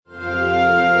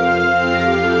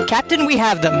Captain, we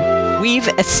have them. We've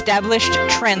established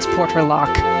Transporter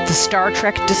Lock, the Star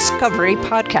Trek Discovery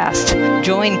podcast.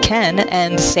 Join Ken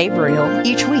and Sabriel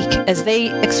each week as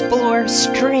they explore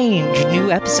strange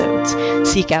new episodes,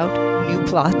 seek out new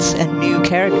plots and new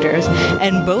characters,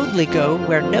 and boldly go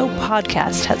where no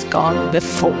podcast has gone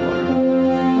before.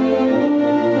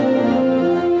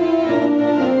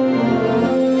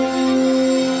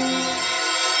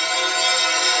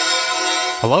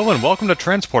 Hello and welcome to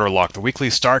Transporter Lock, the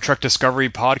weekly Star Trek Discovery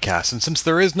podcast. And since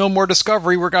there is no more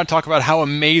Discovery, we're going to talk about how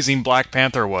amazing Black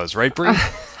Panther was, right, Brie?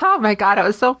 Oh my god, it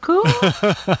was so cool.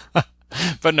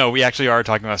 But no, we actually are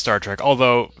talking about Star Trek,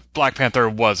 although Black Panther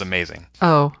was amazing.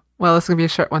 Oh, well, it's going to be a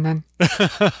short one then.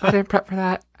 I didn't prep for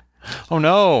that. Oh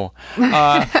no.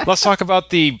 Let's talk about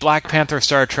the Black Panther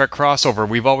Star Trek crossover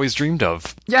we've always dreamed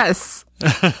of. Yes.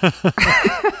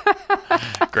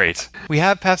 Great. We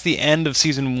have passed the end of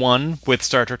Season 1 with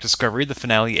Star Trek Discovery. The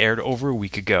finale aired over a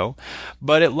week ago,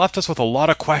 but it left us with a lot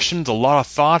of questions, a lot of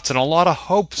thoughts, and a lot of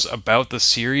hopes about the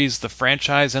series, the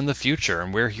franchise, and the future.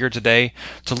 And we're here today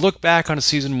to look back on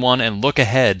Season 1 and look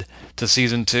ahead to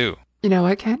Season 2. You know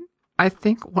what, Ken? I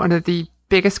think one of the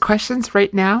biggest questions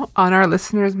right now on our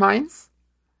listeners' minds,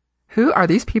 who are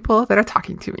these people that are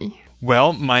talking to me?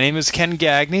 Well, my name is Ken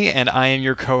Gagney, and I am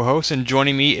your co-host, and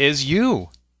joining me is you.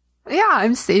 Yeah,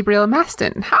 I'm Sabriel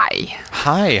Maston. Hi.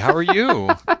 Hi, how are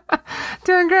you?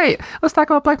 Doing great. Let's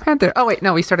talk about Black Panther. Oh, wait,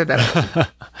 no, we started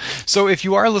that. So if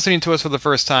you are listening to us for the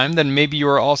first time, then maybe you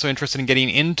are also interested in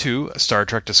getting into Star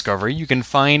Trek Discovery. You can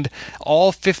find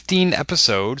all 15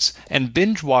 episodes and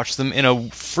binge watch them in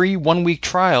a free 1-week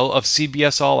trial of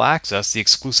CBS All Access, the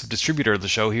exclusive distributor of the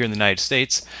show here in the United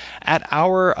States, at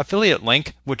our affiliate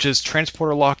link, which is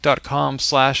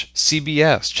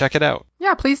transporterlock.com/CBS. Check it out.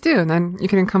 Yeah, please do. And then you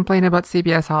can complain about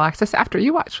CBS All Access after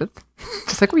you watch it,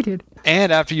 just like we did.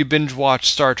 And after you binge watch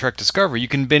Star Trek Discovery, you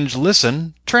can binge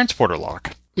listen Transporter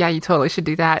Lock. Yeah, you totally should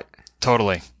do that.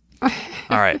 Totally. All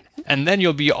right. And then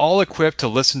you'll be all equipped to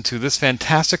listen to this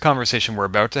fantastic conversation we're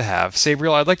about to have.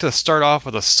 Sabriel, I'd like to start off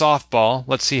with a softball.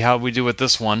 Let's see how we do with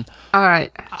this one. All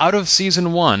right. Out of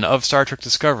Season 1 of Star Trek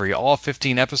Discovery, all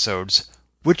 15 episodes,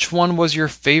 which one was your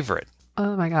favorite?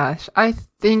 Oh my gosh. I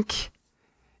think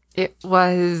it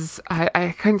was,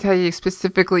 I couldn't tell you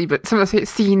specifically, but some of the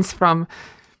scenes from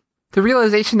the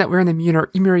realization that we're in the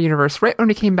mirror universe right when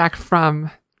we came back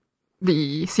from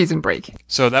the season break.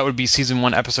 So that would be Season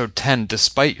 1, Episode 10,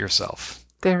 Despite Yourself.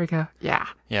 There we go. Yeah.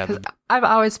 Yeah. 'Cause I've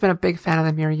always been a big fan of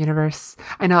the mirror universe.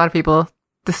 I know a lot of people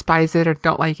despise it or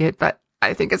don't like it, but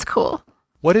I think it's cool.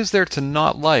 What is there to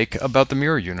not like about the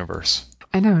Mirror Universe?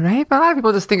 I know, right? But a lot of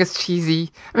people just think it's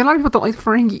cheesy. I mean, a lot of people don't like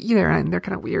Ferengi either, and they're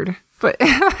kind of weird. But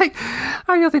like, I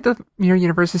don't think the Mirror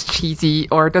Universe is cheesy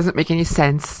or doesn't make any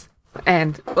sense.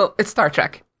 And, well, it's Star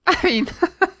Trek. I mean,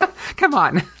 come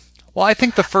on. Well, I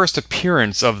think the first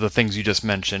appearance of the things you just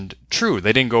mentioned, true,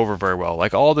 they didn't go over very well.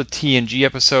 Like, all the TNG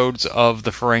episodes of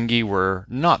the Ferengi were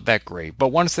not that great. But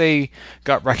once they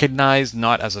got recognized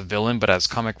not as a villain, but as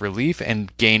comic relief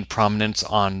and gained prominence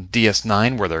on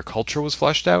DS9, where their culture was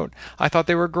fleshed out, I thought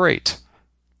they were great.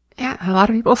 Yeah, a lot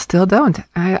of people still don't.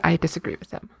 I disagree with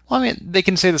them. Well, I mean, they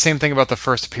can say the same thing about the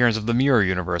first appearance of the Mirror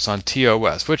Universe on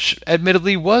TOS, which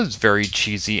admittedly was very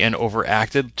cheesy and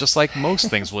overacted, just like most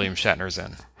things William Shatner's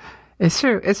in. It's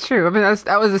true. It's true. I mean,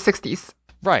 that was the 60s.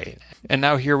 Right. And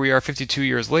now here we are 52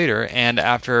 years later, and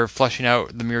after fleshing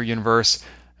out the Mirror Universe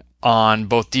on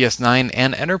both DS9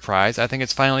 and Enterprise, I think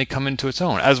it's finally come into its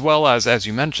own, as well as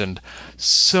you mentioned,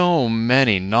 so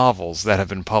many novels that have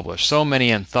been published, so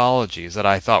many anthologies that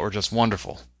I thought were just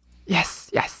wonderful. Yes,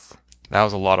 yes. That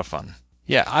was a lot of fun.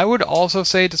 Yeah, I would also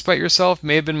say Despite Yourself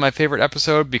may have been my favorite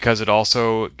episode because it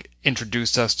also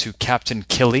introduced us to Captain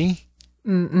Killy.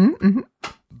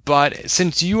 But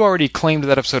since you already claimed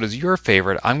that episode as your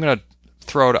favorite, I'm going to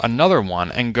throw out another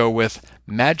one and go with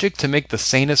Magic to Make the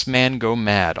Sanest Man Go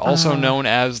Mad, also known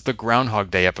as the Groundhog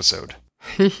Day episode.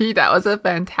 That was a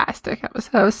fantastic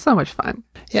episode. That was so much fun.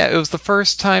 Yeah, it was the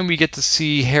first time we get to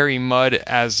see Harry Mudd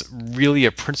as really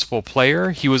a principal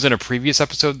player. He was in a previous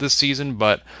episode this season,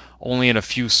 but only in a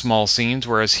few small scenes,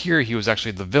 whereas here he was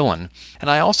actually the villain. And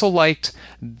I also liked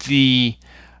the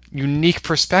unique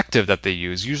perspective that they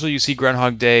use. Usually you see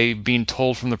Groundhog Day being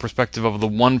told from the perspective of the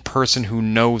one person who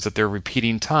knows that they're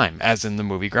repeating time, as in the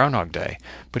movie Groundhog Day.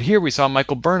 But here we saw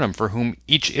Michael Burnham, for whom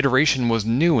each iteration was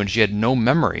new and she had no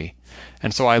memory.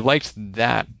 And so I liked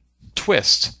that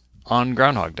twist on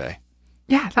Groundhog Day.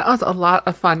 Yeah, that was a lot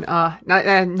of fun. Now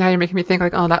you're making me think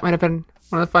like, oh, that might have been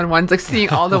one of the fun ones, like seeing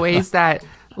all the ways that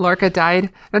Lorca died,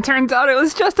 and it turns out it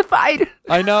was justified.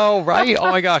 I know, right?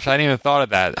 Oh my gosh, I hadn't even thought of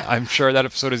that. I'm sure that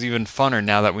episode is even funner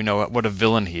now that we know what a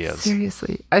villain he is.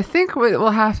 Seriously. I think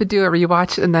we'll have to do a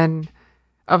rewatch and then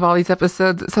of all these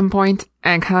episodes at some point,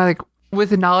 and kind of like with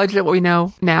the knowledge of what we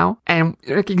know now, and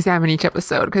like examine each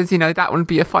episode, because that would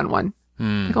be a fun one.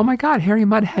 Like, oh my god, Harry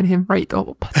Mudd had him right the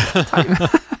whole time.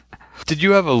 Did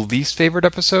you have a least favorite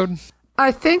episode?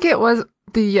 I think it was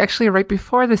actually right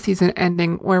before the season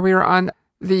ending, where we were on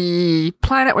the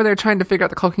planet where they're trying to figure out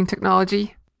the cloaking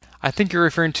technology. I think you're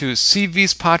referring to Si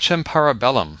Vis Pacem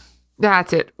Parabellum.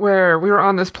 That's it, where we were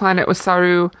on this planet with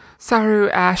Saru,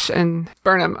 Ash, and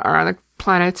Burnham are on the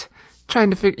planet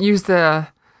trying to use the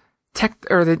tech,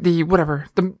 or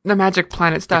the magic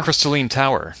planet stuff. The Crystalline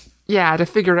Tower. Yeah, to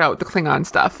figure out the Klingon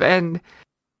stuff. And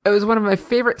it was one of my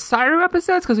favorite Saru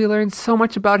episodes because we learned so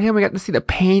much about him. We got to see the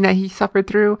pain that he suffered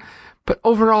through. But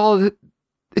overall, it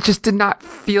just did not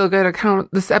feel good.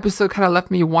 This episode kind of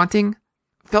left me wanting.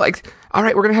 I felt like, all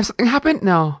right, we're going to have something happen?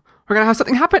 No. We're going to have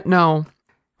something happen? No.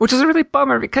 Which is a really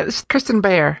bummer because Kristen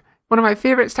Beyer, one of my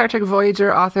favorite Star Trek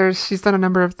Voyager authors, she's done a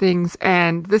number of things.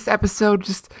 And this episode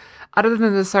just, other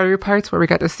than the Saru parts where we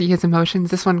got to see his emotions,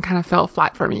 this one kind of fell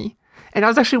flat for me. And I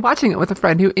was actually watching it with a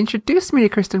friend who introduced me to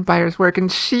Kristen Beyer's work,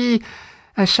 and she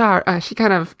kind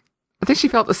of, I think she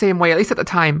felt the same way, at least at the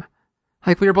time.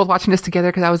 Like, we were both watching this together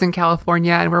because I was in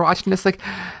California, and we were watching this like,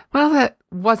 well, that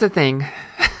was a thing.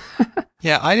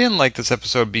 Yeah, I didn't like this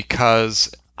episode because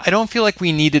I don't feel like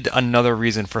we needed another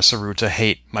reason for Saru to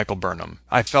hate Michael Burnham.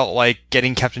 I felt like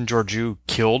getting Captain Georgiou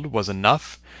killed was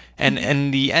enough. And in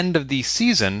the end of the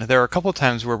season, there are a couple of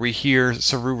times where we hear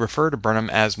Saru refer to Burnham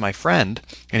as my friend,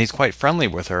 and he's quite friendly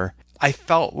with her. I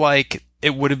felt like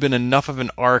it would have been enough of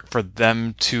an arc for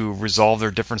them to resolve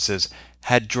their differences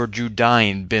had Georgiou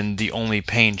dying been the only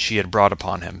pain she had brought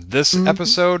upon him. This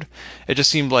episode, it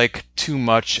just seemed like too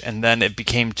much, and then it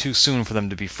became too soon for them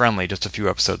to be friendly just a few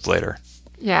episodes later.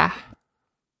 Yeah.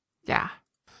 I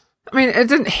mean, I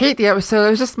didn't hate the episode, it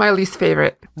was just my least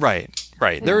favorite. Right.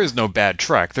 Yeah. There is no bad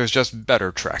Trek, there's just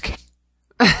better Trek.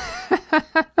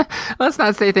 Let's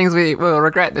not say things we will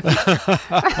regret in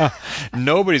the future.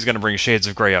 Nobody's going to bring Shades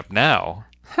of Grey up now.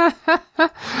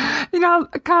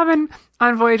 A common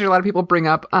on Voyager, a lot of people bring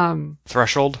up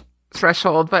Threshold,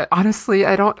 but honestly,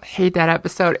 I don't hate that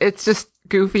episode. It's just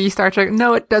goofy Star Trek.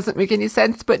 No, it doesn't make any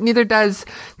sense, but neither does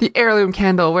the heirloom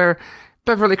candle, where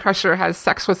Beverly Crusher has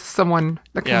sex with someone.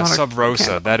 Sub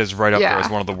Rosa. That is right up there as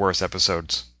one of the worst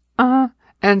episodes.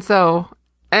 And so,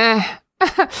 I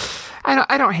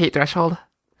don't hate Threshold.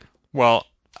 Well,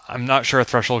 I'm not sure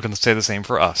Threshold can say the same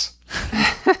for us.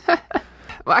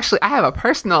 Well, actually, I have a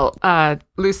personal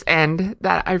loose end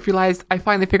that I realized I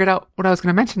finally figured out what I was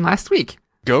going to mention last week.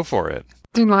 Go for it.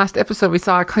 During the last episode, we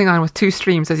saw a Klingon with 2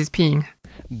 streams as he's peeing.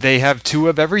 They have 2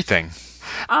 of everything.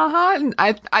 And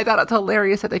I thought it's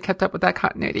hilarious that they kept up with that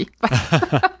continuity.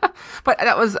 But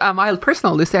that was my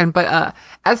personal loose end. But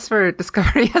as for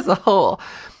Discovery as a whole,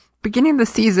 beginning of the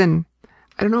season,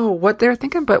 I don't know what they're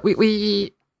thinking, but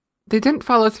they didn't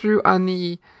follow through on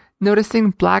the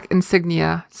noticing black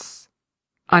insignia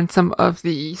on some of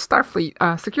the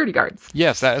Starfleet security guards.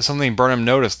 Yes, that is something Burnham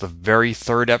noticed the very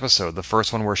 3rd episode, the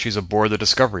first one where she's aboard the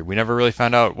Discovery. We never really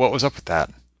found out what was up with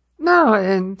that. No,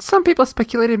 and some people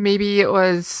speculated maybe it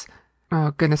was,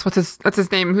 oh goodness, what's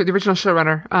his name? The original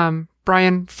showrunner,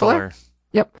 Brian Fuller.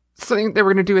 Yep. Something they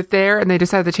were going to do it there, and they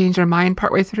decided to change their mind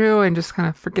partway through and just kind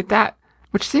of forget that,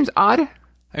 which seems odd.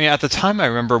 I mean, at the time, I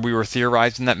remember we were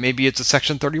theorizing that maybe it's a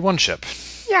Section 31 ship.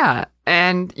 Yeah,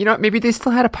 and maybe they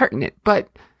still had a part in it, but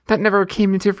that never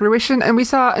came into fruition. And we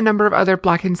saw a number of other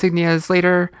black insignias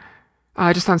later,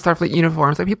 just on Starfleet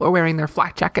uniforms, like people are wearing their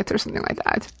flak jackets or something like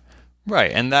that.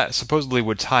 Right, and that supposedly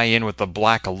would tie in with the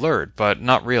Black Alert, but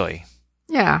not really.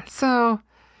 Yeah, so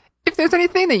if there's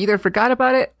anything, they either forgot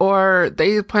about it or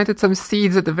they planted some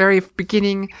seeds at the very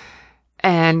beginning,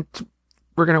 and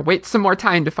we're going to wait some more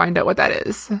time to find out what that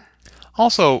is.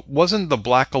 Also, wasn't the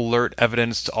Black Alert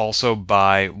evidenced also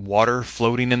by water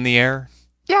floating in the air?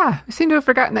 Yeah, I seem to have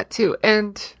forgotten that too.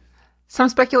 And some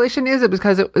speculation is it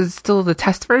because it was still the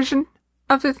test version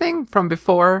of the thing from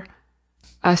before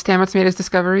Stamets made his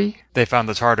discovery. They found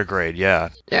the tardigrade, yeah.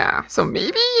 Yeah, so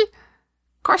maybe?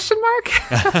 Question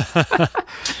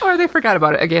mark? Or they forgot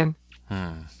about it again.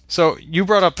 So, you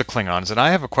brought up the Klingons, and I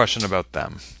have a question about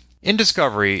them. In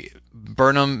Discovery,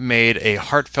 Burnham made a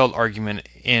heartfelt argument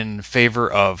in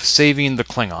favor of saving the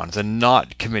Klingons and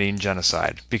not committing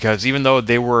genocide, because even though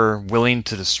they were willing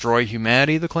to destroy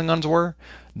humanity, the Klingons were,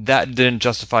 that didn't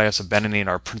justify us abandoning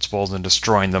our principles and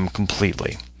destroying them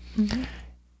completely. Mm-hmm.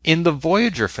 In the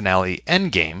Voyager finale,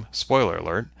 Endgame, spoiler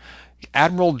alert,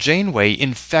 Admiral Janeway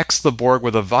infects the Borg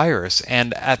with a virus,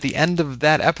 and at the end of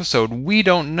that episode, we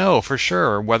don't know for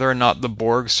sure whether or not the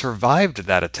Borg survived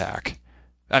that attack.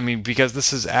 I mean, because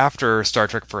this is after Star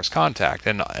Trek First Contact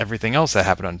and everything else that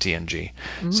happened on TNG.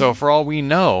 Mm-hmm. So for all we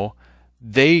know,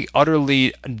 they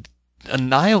utterly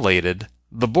annihilated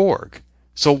the Borg.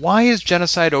 So why is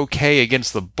genocide okay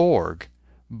against the Borg,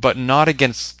 but not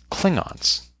against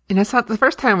Klingons? And it's not the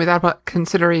first time we thought about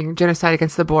considering genocide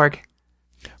against the Borg.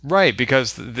 Right,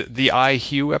 because the I,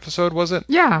 Hugh episode, was it?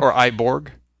 Yeah. Or I,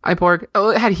 Borg? I, Borg. Oh,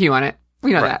 it had Hugh on it.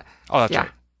 We know that. Oh, that's right.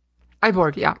 I,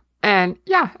 Borg, yeah. And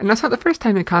that's not the first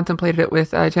time they contemplated it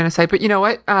with genocide. But you know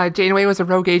what? Janeway was a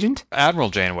rogue agent. Admiral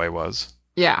Janeway was.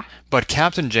 Yeah. But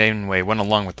Captain Janeway went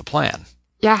along with the plan.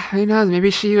 Yeah, who knows? Maybe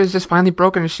she was just finally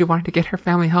broken and she wanted to get her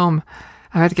family home.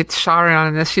 I had to get Shara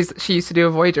on this. She used to do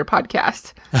a Voyager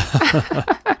podcast.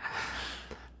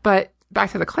 But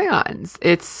back to the Klingons.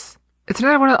 It's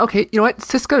another one of, okay, you know what?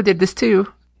 Sisko did this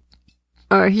too.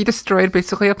 He destroyed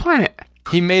basically a planet.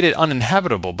 He made it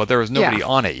uninhabitable, but there was nobody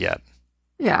on it yet.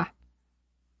 Yeah.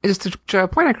 Just to draw a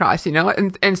point across, you know,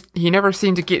 and he never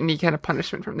seemed to get any kind of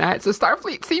punishment from that. So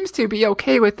Starfleet seems to be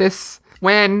okay with this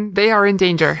when they are in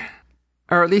danger.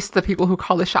 Or at least the people who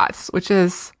call the shots, but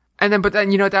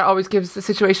then, you know, that always gives the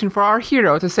situation for our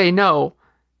hero to say, no,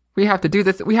 we have to do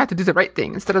this, we have to do the right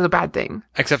thing instead of the bad thing.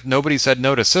 Except nobody said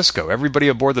no to Sisko. Everybody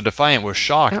aboard the Defiant was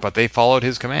shocked, but they followed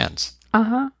his commands.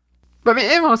 Uh-huh. But I mean,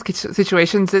 in most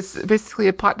situations, it's basically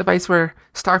a plot device where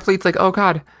Starfleet's like, oh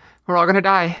god, we're all gonna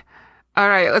die. All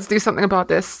right, let's do something about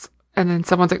this. And then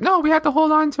someone's like, no, we have to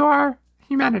hold on to our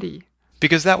humanity.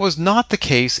 Because that was not the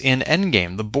case in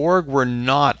Endgame. The Borg were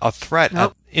not a threat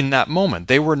in that moment.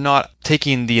 They were not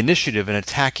taking the initiative and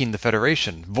attacking the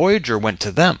Federation. Voyager went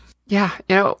to them. Yeah,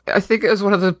 you know, I think it was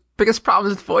one of the biggest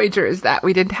problems with Voyager is that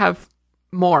we didn't have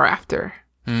more after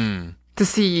to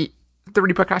see the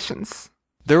repercussions.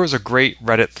 There was a great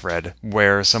Reddit thread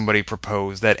where somebody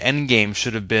proposed that Endgame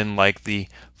should have been like the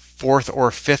 4th or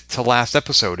 5th to last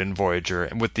episode in Voyager,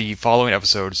 and with the following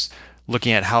episodes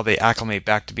looking at how they acclimate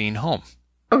back to being home.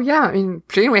 Oh yeah, I mean,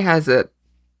 Janeway has a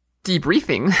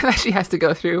debriefing that she has to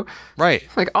go through. Right.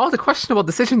 Like all the questionable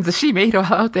decisions that she made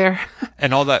out there.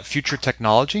 And all that future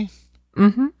technology?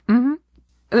 Mm-hmm, mm-hmm.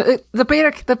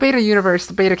 The beta universe,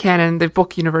 the beta canon, the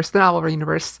book universe, the novel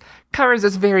universe covers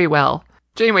this very well.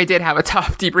 Janeway did have a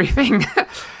tough debriefing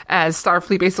as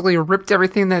Starfleet basically ripped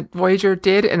everything that Voyager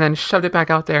did and then shoved it back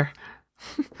out there.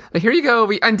 But here you go,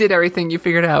 we undid everything you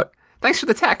figured out. Thanks for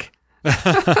the tech.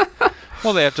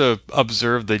 Well, they have to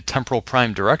observe the temporal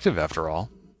prime directive after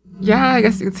all. Yeah, I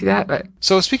guess you can see that. But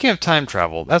so speaking of time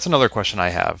travel, that's another question I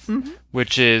have,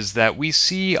 which is that we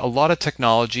see a lot of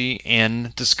technology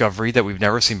in Discovery that we've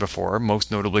never seen before,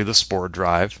 most notably the Spore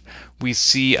Drive. We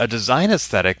see a design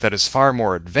aesthetic that is far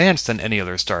more advanced than any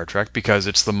other Star Trek because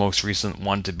it's the most recent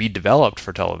one to be developed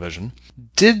for television.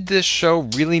 Did this show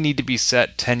really need to be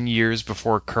set 10 years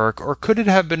before Kirk, or could it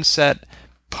have been set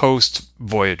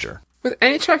post-Voyager? With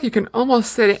any Trek, you can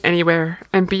almost set it anywhere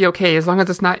and be okay, as long as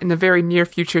it's not in the very near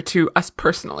future to us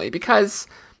personally, because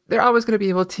they're always going to be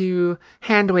able to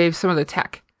hand-wave some of the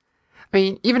tech. I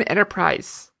mean, even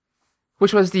Enterprise,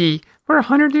 which was we're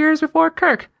 100 years before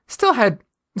Kirk, still had,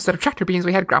 instead of tractor beams,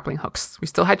 we had grappling hooks. We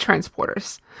still had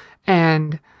transporters.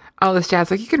 And all this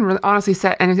jazz. Like, you can really honestly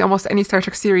set almost any Star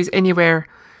Trek series anywhere.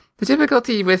 The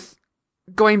difficulty with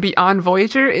going beyond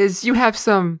Voyager is you have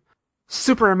some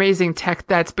super amazing tech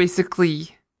that's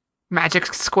basically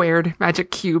magic squared, magic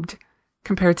cubed,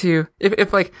 compared to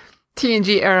if like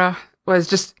TNG era was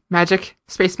just magic,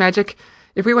 space magic.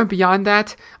 If we went beyond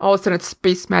that, all of a sudden it's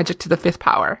space magic to the 5th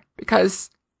power because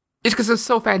it's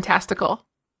so fantastical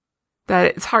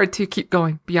that it's hard to keep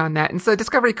going beyond that. And so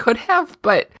Discovery could have,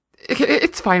 but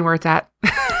it's fine where it's at.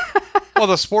 Well,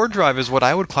 the Spore Drive is what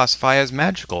I would classify as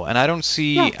magical, and I don't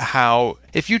see how,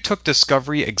 if you took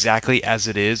Discovery exactly as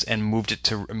it is and moved it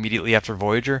to immediately after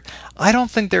Voyager, I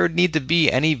don't think there would need to be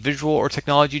any visual or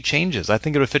technology changes. I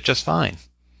think it would fit just fine.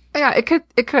 Yeah, it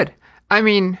could. I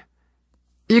mean,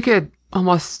 you could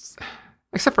almost,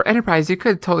 except for Enterprise, you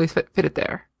could totally fit it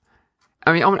there.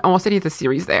 I mean, almost any of the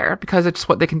series there, because it's just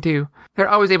what they can do. They're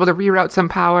always able to reroute some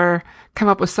power, come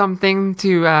up with something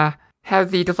to have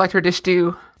the deflector dish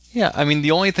do. Yeah, I mean,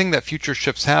 the only thing that future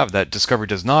ships have that Discovery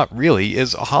does not really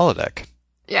is a holodeck.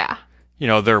 Yeah. You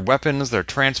know, their weapons, their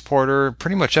transporter,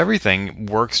 pretty much everything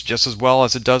works just as well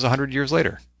as it does 100 years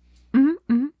later.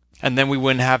 Mm-hmm. And then we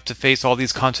wouldn't have to face all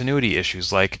these continuity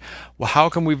issues like, well, how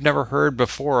come we've never heard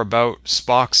before about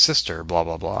Spock's sister, blah,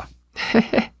 blah, blah.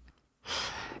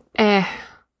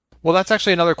 Well, that's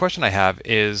actually another question I have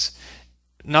is,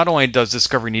 not only does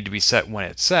Discovery need to be set when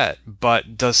it's set,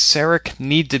 but does Sarek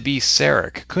need to be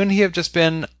Sarek? Couldn't he have just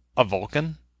been a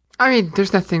Vulcan? I mean,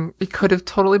 there's nothing it could have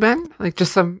totally been. Like,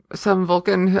 just some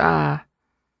Vulcan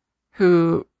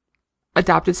who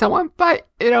adopted someone. But,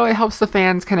 it helps the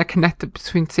fans kind of connect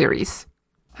between series.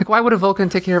 Like, why would a Vulcan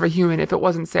take care of a human if it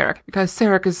wasn't Sarek? Because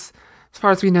Sarek is, as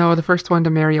far as we know, the first one to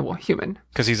marry a human.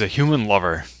 Because he's a human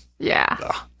lover. Yeah.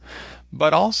 Ugh.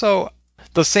 But also,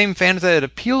 the same fans that it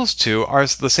appeals to are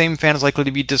the same fans likely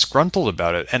to be disgruntled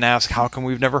about it and ask, how come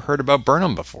we've never heard about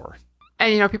Burnham before?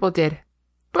 And, people did.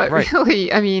 But right.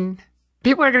 Really, I mean,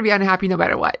 people are going to be unhappy no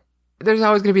matter what. There's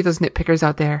always going to be those nitpickers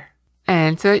out there.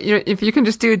 And so, if you can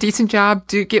just do a decent job,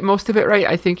 get most of it right,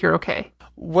 I think you're okay.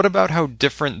 What about how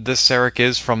different this Sarek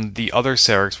is from the other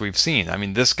Sareks we've seen? I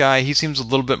mean, this guy, he seems a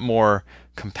little bit more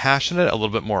compassionate, a little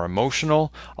bit more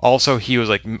emotional. Also, he was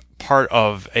like part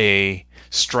of a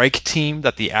strike team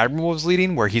that the Admiral was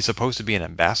leading, where he's supposed to be an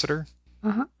ambassador.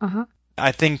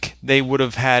 I think they would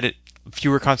have had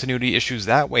fewer continuity issues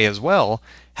that way as well,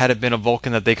 had it been a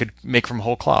Vulcan that they could make from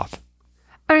whole cloth.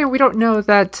 I mean, we don't know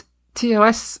that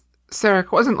TOS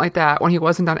Sarek wasn't like that when he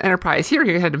wasn't on Enterprise. Here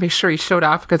he had to make sure he showed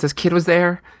off because his kid was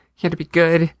there. He had to be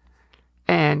good.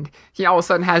 And he all of a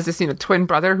sudden has this, twin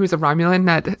brother who's a Romulan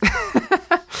that...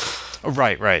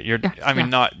 Right. You're talking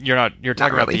about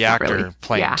the actor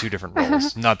playing two different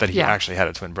roles, not that he actually had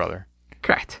a twin brother.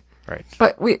 Correct. Right.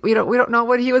 But we don't know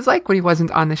what he was like when he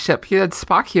wasn't on the ship. He had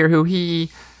Spock here who he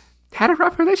had a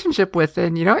rough relationship with,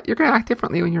 and you're going to act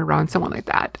differently when you're around someone like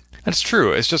that. That's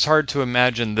true. It's just hard to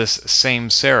imagine this same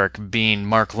Sarek being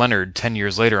Mark Leonard 10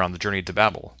 years later on the journey to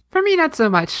Babel. For me, not so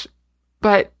much,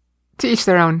 but to each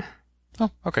their own.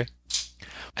 Oh, okay.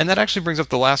 And that actually brings up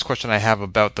the last question I have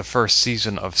about the first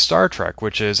season of Star Trek,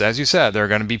 which is, as you said, there are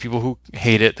going to be people who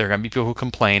hate it, there are going to be people who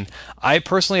complain. I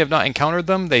personally have not encountered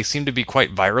them. They seem to be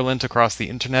quite virulent across the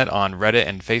internet on Reddit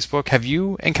and Facebook. Have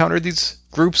you encountered these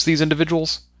groups, these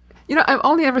individuals? I've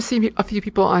only ever seen a few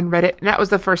people on Reddit, and that was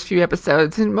the first few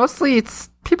episodes, and mostly it's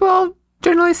people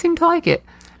generally seem to like it.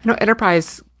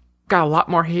 Enterprise got a lot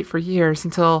more hate for years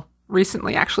until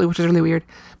recently, actually, which is really weird.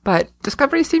 But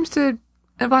Discovery seems to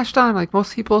have latched on. Like,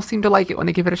 most people seem to like it when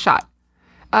they give it a shot.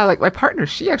 Like, my partner,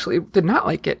 she actually did not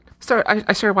like it.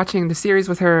 I started watching the series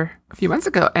with her a few months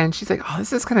ago, and she's like, oh,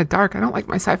 this is kind of dark. I don't like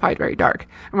my sci-fi very dark,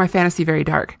 or my fantasy very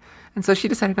dark. And so she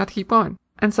decided not to keep going.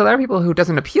 And so there are people who it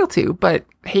doesn't appeal to, but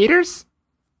haters,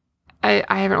 I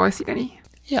haven't really seen any.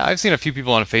 Yeah, I've seen a few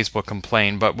people on Facebook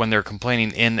complain, but when they're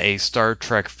complaining in a Star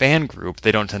Trek fan group,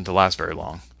 they don't tend to last very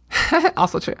long.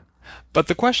 Also true. But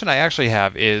the question I actually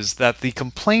have is that the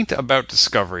complaint about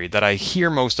Discovery that I hear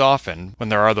most often, when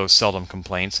there are those seldom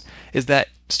complaints, is that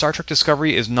Star Trek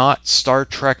Discovery is not Star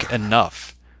Trek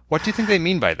enough. What do you think they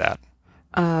mean by that?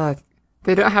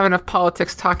 They don't have enough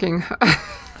politics talking.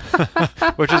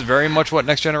 Which is very much what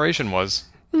Next Generation was.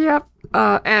 Yep.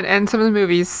 And some of the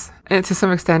movies, and to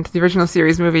some extent, the original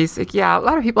series movies, like, yeah, a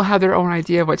lot of people have their own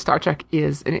idea of what Star Trek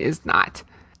is and it is not.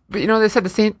 But, they said the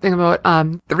same thing about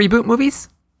the reboot movies.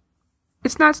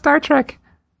 It's not Star Trek.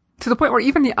 To the point where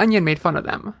even The Onion made fun of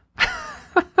them.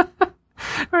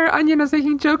 Where Onion was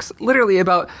making jokes literally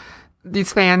about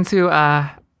these fans who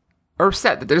are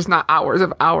upset that there's not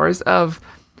hours of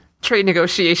trade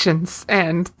negotiations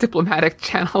and diplomatic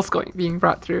channels being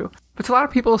brought through. But to a lot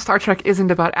of people, Star Trek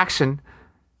isn't about action,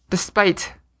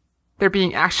 despite there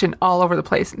being action all over the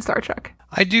place in Star Trek.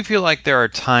 I do feel like there are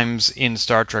times in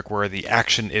Star Trek where the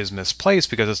action is misplaced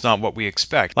because it's not what we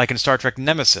expect. Like in Star Trek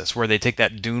Nemesis, where they take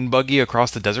that dune buggy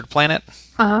across the desert planet.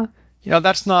 Uh-huh.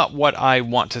 That's not what I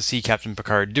want to see Captain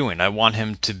Picard doing. I want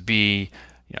him to be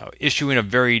issuing a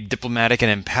very diplomatic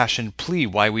and impassioned plea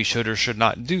why we should or should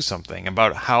not do something,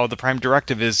 about how the Prime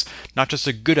Directive is not just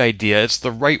a good idea, it's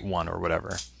the right one, or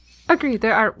whatever. Agreed.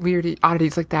 There are weird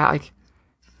oddities like that. Like,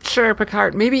 sure,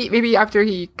 Picard, maybe after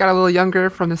he got a little younger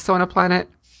from the Sona planet,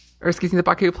 the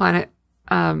Baku planet,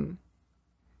 some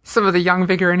of the young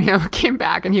vigor in him came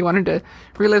back and he wanted to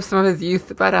relive some of his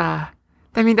youth. But,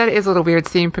 that is a little weird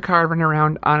seeing Picard run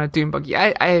around on a dune buggy.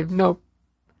 I have no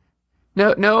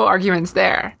arguments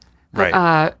there. But,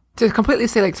 right. To completely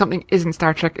say like something isn't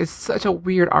Star Trek is such a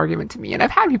weird argument to me. And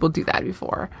I've had people do that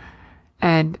before.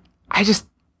 And I just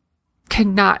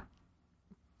cannot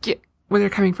get where they're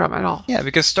coming from at all. Yeah,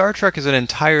 because Star Trek is an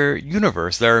entire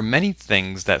universe. There are many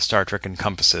things that Star Trek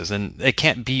encompasses, and it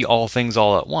can't be all things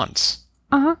all at once.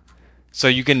 Uh-huh. So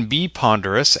you can be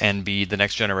ponderous and be The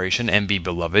Next Generation and be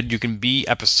Beloved. You can be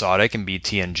episodic and be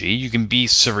TNG. You can be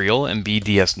surreal and be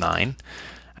DS9.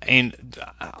 And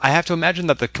I have to imagine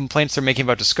that the complaints they're making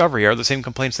about Discovery are the same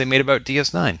complaints they made about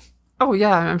DS9. Oh,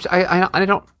 yeah. I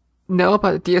don't know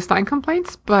about the DS9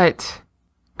 complaints, but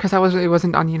because I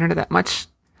wasn't on the internet that much.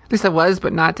 At least I was,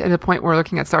 but not at the point where we're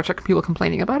looking at Star Trek and people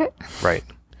complaining about it. Right.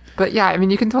 But yeah, I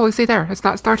mean, you can totally say there, it's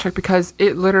not Star Trek because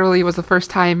it literally was the first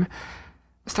time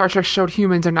Star Trek showed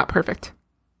humans are not perfect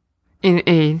in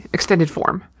a extended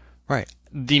form. Right.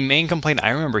 The main complaint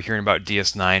I remember hearing about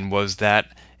DS9 was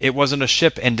that it wasn't a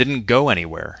ship and didn't go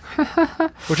anywhere.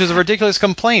 Which is a ridiculous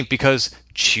complaint because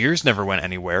Cheers never went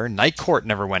anywhere. Night Court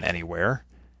never went anywhere.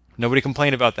 Nobody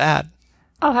complained about that.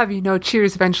 I'll have you know,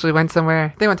 Cheers eventually went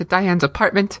somewhere. They went to Diane's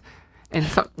apartment. And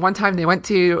one time they went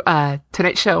to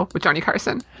Tonight Show with Johnny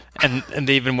Carson. And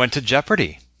they even went to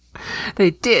Jeopardy.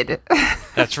 They did.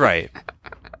 That's right.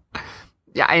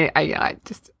 Yeah,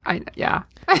 yeah.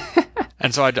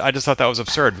 And so I just thought that was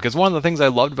absurd because one of the things I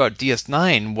loved about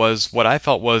DS9 was what I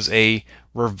felt was a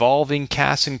revolving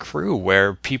cast and crew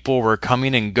where people were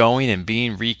coming and going and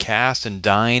being recast and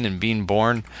dying and being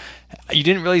born. You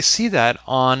didn't really see that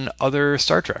on other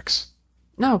Star Treks.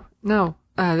 No.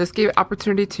 This gave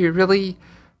opportunity to really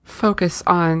focus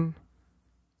on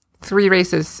 3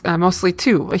 races, mostly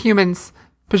 2, humans,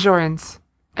 Bajorans,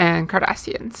 and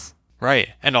Cardassians. Right,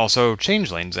 and also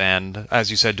changelings, and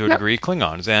as you said to a degree,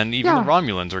 Klingons, and even the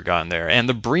Romulans were gone there, and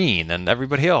the Breen, and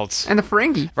everybody else. And the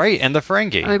Ferengi. Right, and the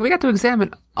Ferengi. Like, we got to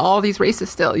examine all these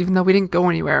races still, even though we didn't go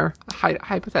anywhere,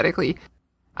 hypothetically.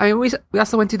 I mean, we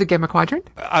also went to the Gamma Quadrant.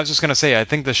 I was just going to say, I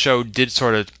think the show did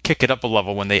sort of kick it up a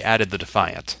level when they added the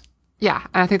Defiant. Yeah,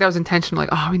 and I think that was intentional, like,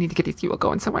 oh, we need to get these people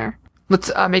going somewhere. Let's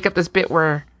make up this bit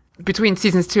where, between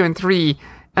seasons 2 and 3,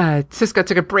 Sisko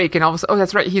took a break, and all of a sudden, oh,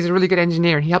 that's right, he's a really good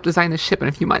engineer, and he helped design the ship in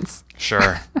a few months.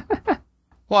 Sure.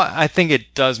 Well, I think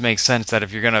it does make sense that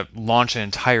if you're going to launch an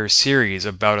entire series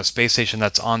about a space station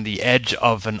that's on the edge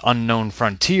of an unknown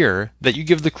frontier, that you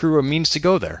give the crew a means to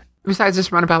go there. Besides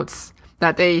just runabouts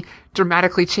that they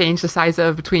dramatically changed the size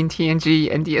of between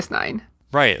TNG and DS9.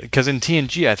 Right, because in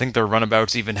TNG, I think their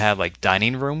runabouts even had, like,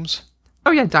 dining rooms.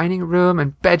 Oh, yeah, dining room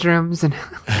and bedrooms and...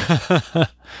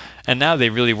 And now they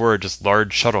really were just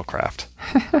large shuttlecraft.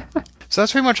 So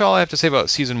that's pretty much all I have to say about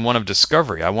Season 1 of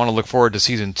Discovery. I want to look forward to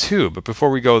Season 2, but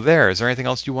before we go there, is there anything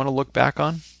else you want to look back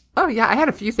on? Oh, yeah, I had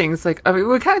a few things. Like, I mean,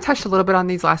 we kind of touched a little bit on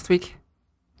these last week,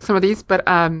 some of these, but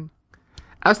I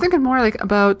was thinking more, like,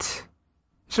 about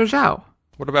Zhao.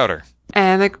 What about her?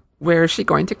 And, like, where is she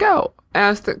going to go? And I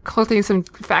was collecting some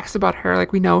facts about her.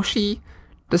 Like, we know she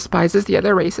despises the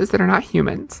other races that are not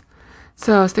humans.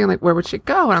 So I was thinking, like, where would she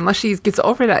go? And unless she gets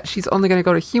over that, she's only going to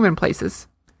go to human places.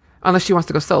 Unless she wants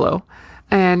to go solo.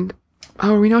 And,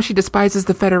 we know she despises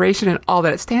the Federation and all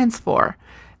that it stands for.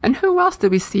 And who else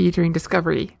did we see during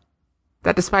Discovery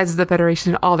that despises the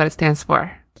Federation and all that it stands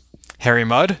for? Harry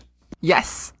Mudd?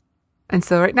 Yes. And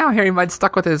so right now, Harry Mudd's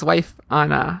stuck with his wife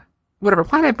on, whatever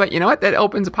planet, but you know what? That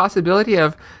opens a possibility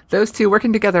of those two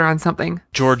working together on something.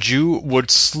 Georgiou would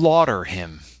slaughter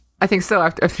him. I think so,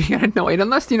 after he got annoyed,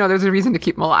 unless, there's a reason to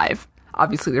keep him alive.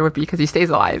 Obviously, there would be, because he stays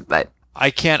alive, but...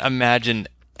 I can't imagine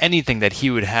anything that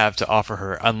he would have to offer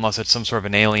her unless it's some sort of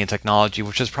an alien technology,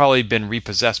 which has probably been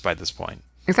repossessed by this point.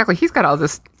 Exactly. He's got all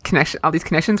these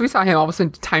connections. We saw him all of a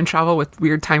sudden time travel with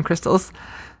weird time crystals.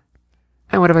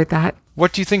 And what about that?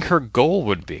 What do you think her goal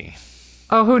would be?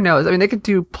 Oh, who knows? I mean, they could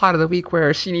do plot of the week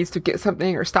where she needs to get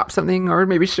something or stop something, or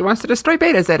maybe she wants to destroy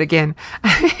Beta Z again.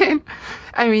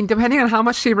 I mean, depending on how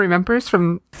much she remembers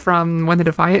from when the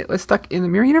Defiant was stuck in the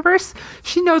Mirror Universe,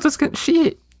 she knows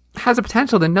she has a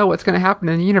potential to know what's going to happen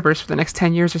in the universe for the next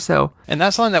 10 years or so. And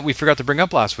that's something that we forgot to bring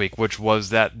up last week, which was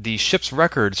that the ship's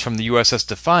records from the USS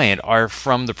Defiant are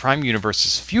from the Prime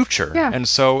Universe's future. Yeah. And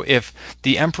so if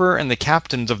the Emperor and the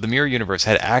captains of the Mirror Universe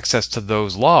had access to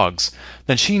those logs,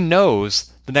 then she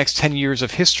knows the next 10 years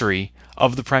of history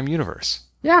of the Prime Universe.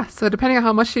 Yeah, so depending on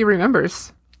how much she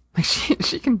remembers, like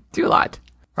she can do a lot.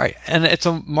 Right, and it's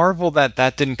a marvel that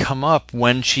didn't come up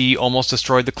when she almost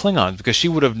destroyed the Klingons, because she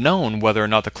would have known whether or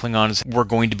not the Klingons were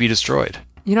going to be destroyed.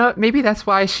 You know, maybe that's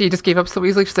why she just gave up so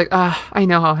easily. She's like, I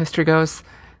know how history goes.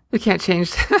 We can't change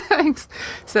things.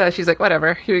 So she's like,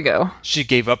 whatever, here we go. She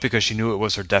gave up because she knew it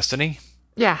was her destiny?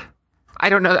 Yeah. I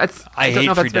don't know. I hate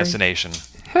predestination.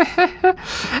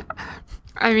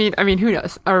 I mean, who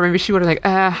knows? Or maybe she would have like,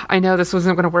 I know this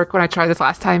wasn't going to work when I tried this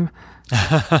last time.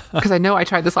 Because I know I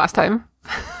tried this last time.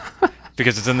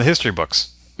 Because it's in the history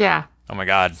books. Yeah. Oh my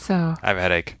God. So I have a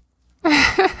headache.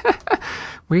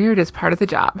 Weird is part of the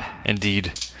job.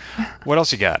 Indeed. What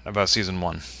else you got about Season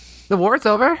 1? The war's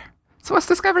over. So what's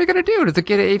Discovery going to do? Does it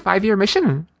get a 5-year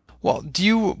mission? Well, do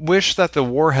you wish that the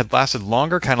war had lasted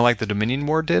longer, kind of like the Dominion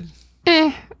War did?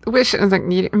 Wish isn't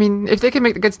needed. I mean, if they can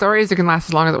make the good stories, it can last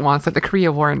as long as it wants, like the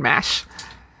Korea War and MASH.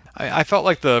 I felt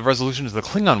like the resolution to the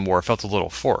Klingon War felt a little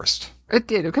forced. It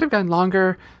did. It could have gone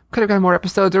longer, could have gone more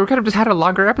episodes, or we could have just had a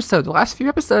longer episode. The last few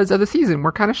episodes of the season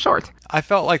were kind of short. I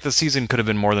felt like the season could have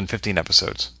been more than 15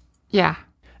 episodes. Yeah.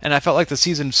 And I felt like the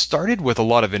season started with a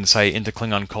lot of insight into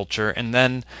Klingon culture, and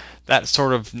then that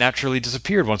sort of naturally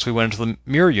disappeared once we went into the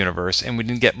mirror universe, and we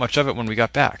didn't get much of it when we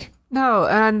got back. No,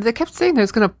 and they kept saying that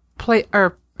it's going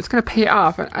to pay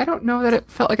off, and I don't know that it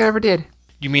felt like it ever did.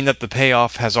 You mean that the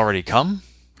payoff has already come?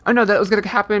 Oh no, that it was going to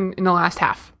happen in the last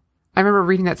half. I remember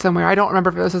reading that somewhere. I don't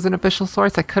remember if this was an official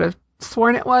source. I could have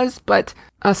sworn it was, but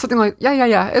something like,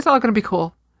 yeah, it's all going to be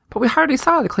cool. But we hardly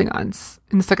saw the Klingons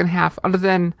in the second half, other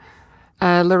than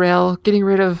L'Rell getting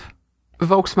rid of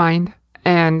Vok's mind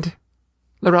and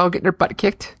L'Rell getting her butt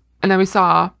kicked. And then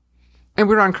we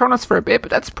were on Kronos for a bit,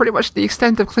 but that's pretty much the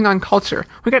extent of Klingon culture.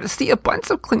 We got to see a bunch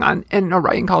of Klingon and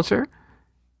Orion culture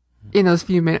in those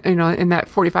few minutes, in that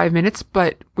 45 minutes,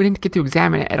 but we didn't get to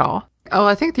examine it at all. Oh,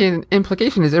 I think the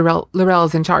implication is L'Rell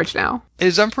is in charge now.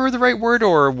 Is Emperor the right word,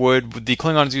 or would the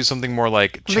Klingons use something more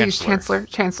like Chancellor? They use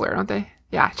Chancellor, don't they?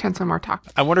 Yeah, Chancellor Martok.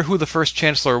 I wonder who the first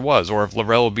Chancellor was, or if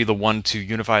L'Rell will be the one to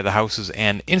unify the houses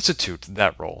and institute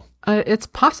that role. It's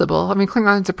possible. I mean,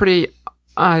 Klingons are pretty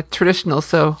traditional,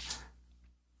 so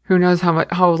who knows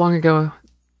how long ago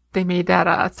they made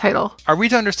that title. Are we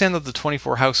to understand that the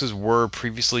 24 houses were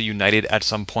previously united at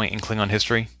some point in Klingon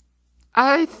history?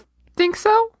 I think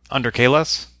so. Under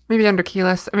Kahless? Maybe under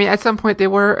Kahless. I mean, at some point they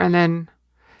were, and then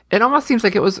it almost seems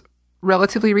like it was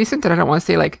relatively recent, and I don't want to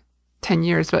say like 10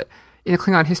 years, but in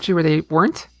Klingon history where they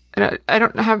weren't. And I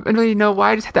don't really know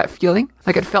why. I just had that feeling.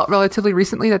 Like it felt relatively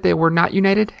recently that they were not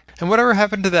united. And whatever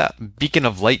happened to that Beacon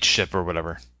of Light ship or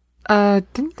whatever?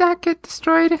 Didn't that get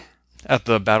destroyed? At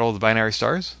the Battle of the Binary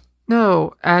Stars?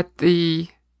 No, they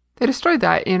destroyed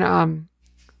that in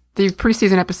the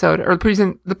preseason episode, or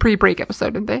the pre-break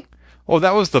episode, didn't they? Oh,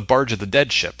 that was the Barge of the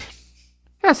Dead ship.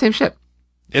 Yeah, same ship.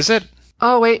 Is it?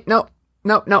 Oh wait, no.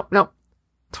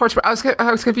 Torchbearer.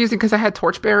 I was confusing because I had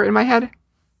Torchbearer in my head.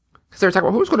 Because they were talking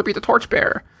about who's going to be the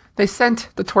Torchbearer. They sent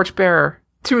the Torchbearer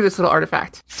to this little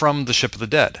artifact. From the Ship of the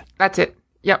Dead. That's it.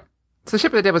 Yep. So the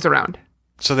Ship of the Dead was around.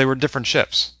 So they were different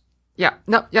ships. Yeah.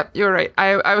 No, yep, you were right.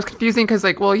 I was confusing because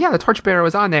the Torchbearer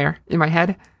was on there in my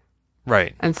head.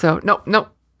 Right. And so,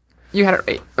 nope. You had it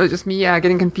right. It was just me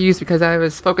getting confused because I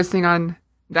was focusing on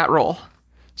that role.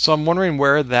 So I'm wondering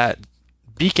where that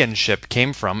beacon ship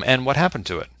came from and what happened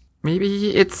to it.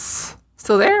 Maybe it's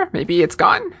still there. Maybe it's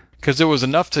gone. Because it was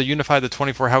enough to unify the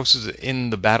 24 houses in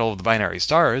the Battle of the Binary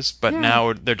Stars, but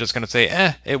now they're just going to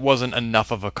say, it wasn't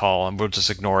enough of a call, and we'll just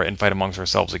ignore it and fight amongst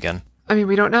ourselves again. I mean,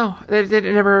 we don't know. They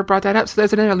never brought that up, so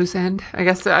there's another loose end. I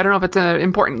guess, I don't know if it's an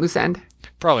important loose end.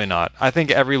 Probably not. I think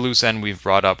every loose end we've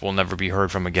brought up will never be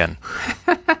heard from again.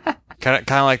 kind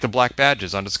of like the black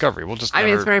badges on Discovery. We'll just never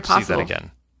it's very possible. see that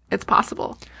again. It's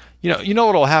possible. You know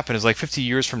what will happen is 50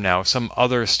 years from now, some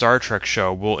other Star Trek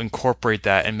show will incorporate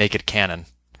that and make it canon.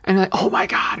 And like, oh my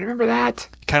god, remember that?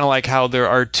 Kind of like how there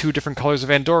are two different colors of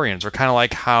Andorians, or kind of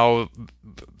like how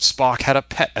Spock had a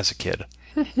pet as a kid.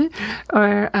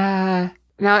 Or,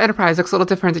 now Enterprise looks a little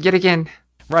different yet again.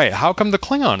 Right, how come the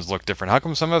Klingons look different? How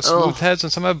come some have smooth heads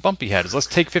and some have bumpy heads? Let's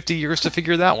take 50 years to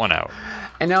figure that one out.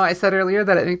 I know I said earlier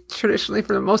that I think traditionally,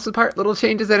 for the most part, little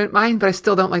changes I didn't mind, but I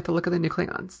still don't like the look of the new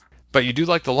Klingons. But you do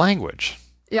like the language.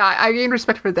 Yeah, I gained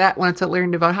respect for that once I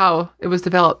learned about how it was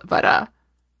developed, but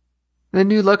the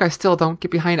new look I still don't get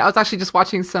behind. I was actually just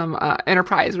watching some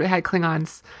Enterprise where they had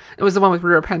Klingons. It was the one with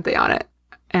Rura Penthe on it,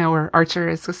 and where Archer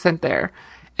is sent there,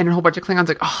 and a whole bunch of Klingons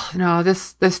like, oh no,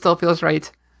 this still feels right.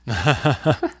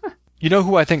 You know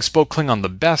who I think spoke Klingon the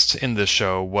best in this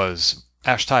show was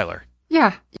Ash Tyler.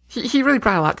 Yeah, he really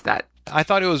brought a lot to that. I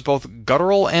thought it was both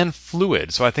guttural and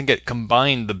fluid, so I think it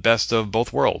combined the best of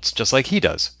both worlds, just like he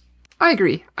does. I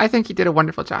agree. I think he did a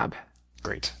wonderful job.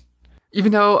 Great.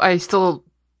 Even though I still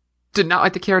did not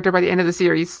like the character by the end of the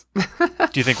series.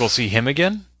 Do you think we'll see him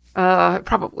again?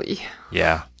 Probably.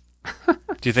 Yeah.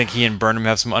 Do you think he and Burnham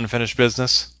have some unfinished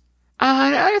business?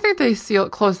 I think they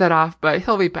close that off, but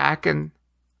he'll be back, and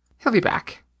he'll be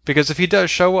back. Because if he does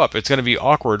show up, it's going to be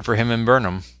awkward for him and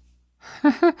Burnham.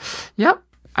 Yep.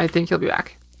 I think he'll be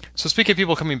back. So speaking of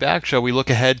people coming back, shall we look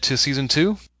ahead to season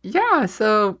 2? Yeah,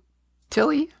 so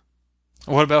Tilly.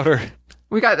 What about her?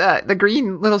 We got the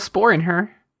green little spore in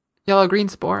her. Yellow-green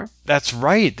spore. That's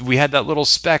right. We had that little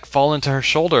speck fall into her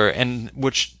shoulder, and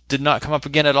which did not come up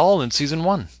again at all in season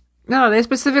 1. No, they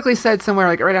specifically said somewhere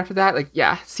right after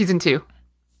that, season 2.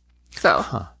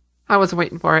 So, I wasn't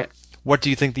waiting for it. What do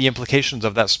you think the implications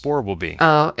of that spore will be?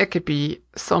 Oh, it could be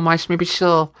so much. Maybe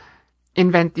she'll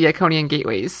invent the Iconian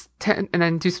gateways and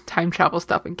then do some time travel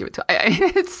stuff and give it to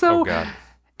it's so... Oh, God.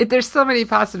 There's so many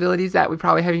possibilities that we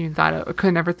probably haven't even thought of or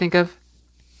could never think of.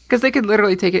 Because they could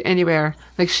literally take it anywhere.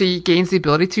 Like, she gains the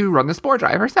ability to run the spore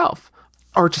drive herself.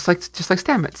 Or just like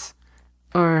Stamets.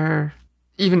 Or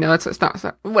even though it's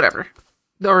not, whatever.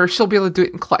 Or she'll be able to do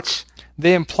it in clutch.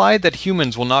 They implied that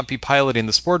humans will not be piloting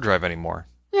the spore drive anymore.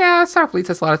 Yeah, Starfleet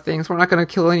says a lot of things. We're not going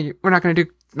to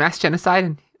do mass genocide.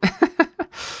 And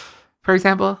for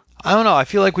example. I don't know. I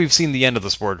feel like we've seen the end of the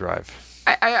spore drive.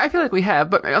 I feel like we have,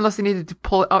 but unless they needed to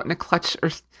pull it out in a clutch or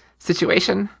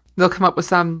situation, they'll come up with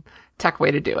some tech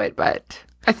way to do it. But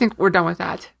I think we're done with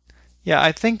that. Yeah,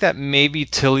 I think that maybe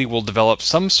Tilly will develop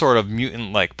some sort of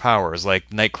mutant-like powers, like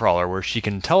Nightcrawler, where she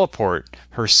can teleport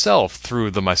herself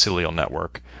through the mycelial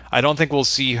network. I don't think we'll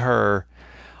see her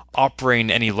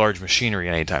operating any large machinery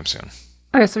anytime soon.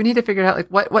 Okay, so we need to figure out, like,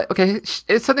 what, okay,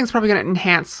 something's probably going to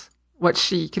enhance what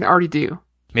she can already do.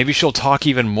 Maybe she'll talk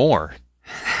even more.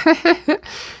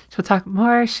 She'll talk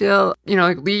more, she'll,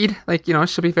 like, lead, like,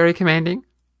 she'll be very commanding.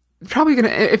 Probably going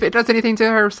to, if it does anything to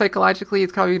her psychologically,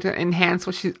 it's probably going to enhance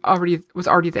what was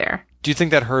already there. Do you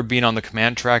think that her being on the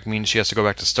command track means she has to go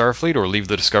back to Starfleet or leave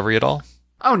the Discovery at all?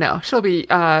 Oh, no, she'll be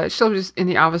just in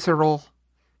the officer role.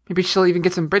 Maybe she'll even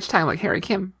get some bridge time like Harry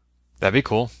Kim. That'd be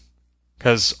cool.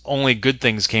 Because only good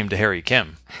things came to Harry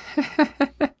Kim.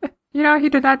 He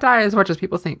did not die as much as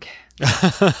people think.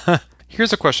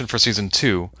 Here's a question for Season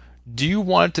 2. Do you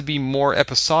want it to be more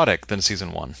episodic than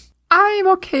Season 1? I'm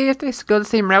okay if they go the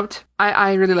same route.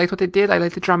 I really liked what they did. I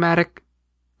like the dramatic,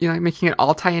 making it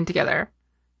all tie in together.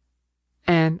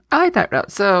 And I like that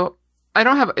route. So I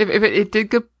don't have, if it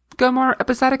did go more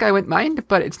episodic, I wouldn't mind,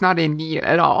 but it's not in need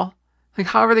at all. Like,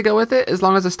 however they go with it, as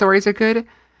long as the stories are good.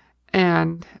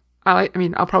 And I'll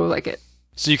probably like it.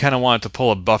 So you kind of want it to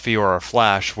pull a Buffy or a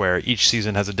Flash where each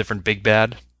season has a different big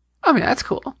bad? I mean, that's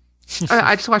cool.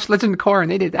 I just watched Legend of Korra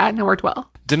and they did that and it worked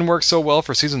well. Didn't work so well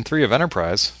for Season 3 of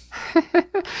Enterprise.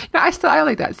 I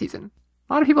like that season.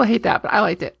 A lot of people hate that, but I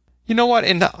liked it. You know what?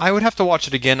 And I would have to watch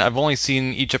it again. I've only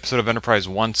seen each episode of Enterprise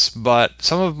once, but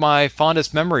some of my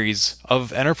fondest memories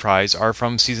of Enterprise are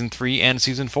from Season 3 and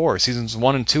Season 4. Seasons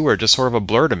 1 and 2 are just sort of a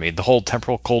blur to me. The whole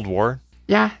temporal Cold War.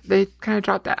 Yeah, they kind of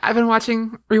dropped that. I've been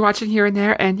rewatching here and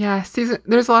there, and yeah,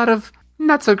 there's a lot of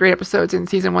not so great episodes in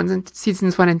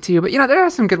Seasons 1 and 2, but there are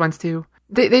some good ones too.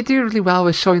 They do really well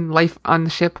with showing life on the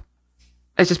ship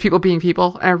as just people being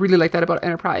people, and I really like that about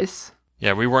Enterprise.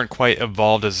 Yeah, we weren't quite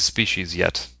evolved as a species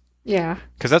yet. Yeah.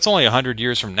 Because that's only 100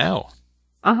 years from now.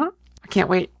 Uh-huh. I can't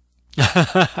wait.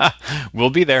 We'll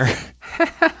be there.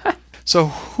 So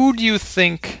who do you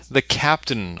think the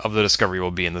captain of the Discovery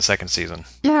will be in the second season?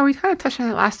 Yeah, we kind of touched on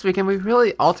it last week, and we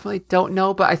really ultimately don't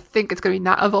know, but I think it's going to be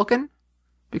not a Vulcan,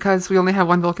 because we only have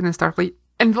one Vulcan in Starfleet.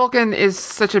 And Vulcan is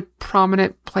such a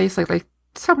prominent place, like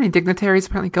so many dignitaries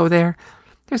apparently go there.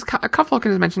 There's a couple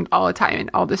Vulcans mentioned all the time in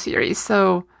all the series,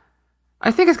 so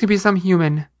I think it's going to be some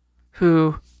human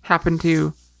who happened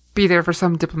to be there for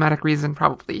some diplomatic reason,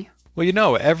 probably.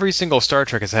 Well, every single Star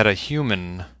Trek has had a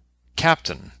human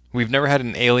captain. We've never had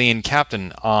an alien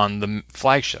captain on the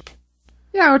flagship.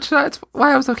 Yeah, that's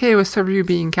why I was okay with Saru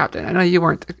being captain. I know you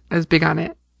weren't as big on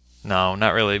it. No,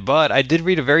 not really. But I did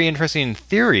read a very interesting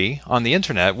theory on the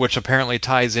internet, which apparently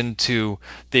ties into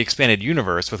the expanded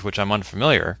universe with which I'm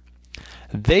unfamiliar.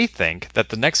 They think that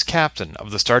the next captain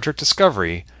of the Star Trek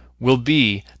Discovery will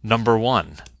be Number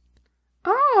 1.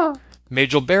 Oh.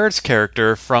 Majel Barrett's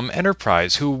character from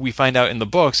Enterprise, who we find out in the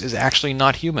books is actually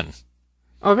not human.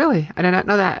 Oh, really? I did not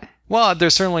know that. Well,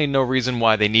 there's certainly no reason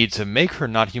why they need to make her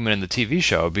not human in the TV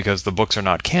show, because the books are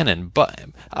not canon. But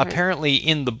apparently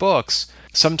in the books,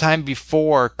 sometime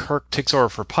before Kirk takes over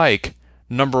for Pike,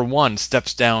 Number 1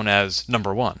 steps down as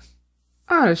Number 1.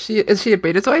 Oh, is she a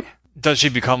Betazoid? Does she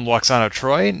become Lwaxana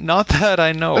Troi? Not that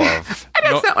I know of.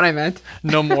 That's not what I meant.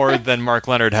 No more than Mark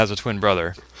Leonard has a twin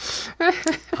brother.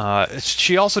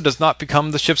 She also does not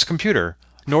become the ship's computer,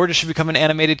 nor does she become an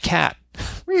animated cat.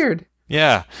 Weird.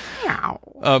 Yeah. Meow.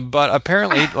 But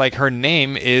apparently, her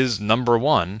name is Number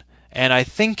 1, and I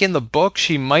think in the book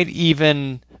she might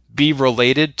even be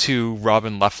related to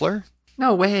Robin Leffler.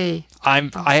 No way. I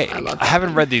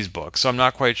haven't read these books, so I'm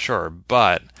not quite sure.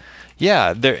 But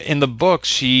yeah, in the book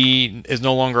she is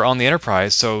no longer on the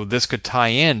Enterprise, so this could tie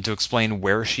in to explain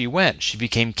where she went. She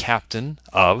became captain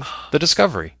of the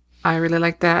Discovery. I really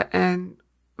like that, and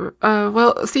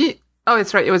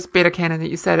it's right. It was beta canon that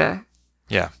you said.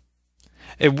 Yeah.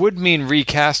 It would mean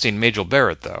recasting Majel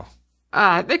Barrett, though.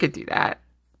 They could do that.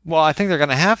 Well, I think they're going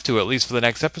to have to, at least for the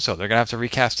next episode. They're going to have to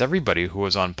recast everybody who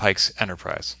was on Pike's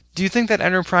Enterprise. Do you think that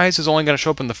Enterprise is only going to show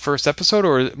up in the first episode,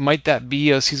 or might that be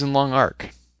a season-long arc?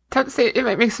 Tough to say. It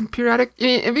might make some periodic...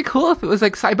 It'd be cool if it was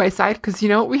side by side, because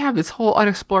we have this whole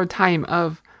unexplored time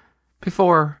of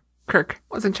before Kirk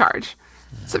was in charge.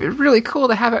 So it'd be really cool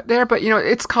to have it there, but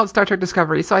it's called Star Trek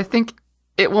Discovery, so I think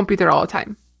it won't be there all the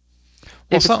time.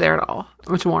 If it's there at all.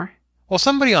 Much more. Well,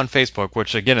 somebody on Facebook,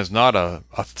 which again is not a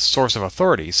source of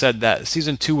authority, said that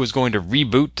season 2 was going to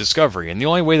reboot Discovery, and the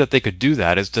only way that they could do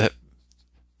that is to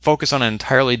focus on an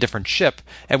entirely different ship,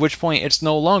 at which point it's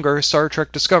no longer Star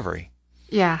Trek Discovery.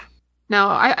 Yeah. No,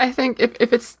 I think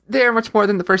if it's there much more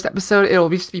than the first episode, it'll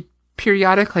just be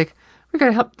periodic, like, we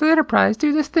gotta help the Enterprise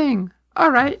do this thing.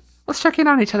 Alright, let's check in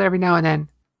on each other every now and then.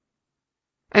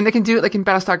 And they can do it like in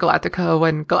Battlestar Galactica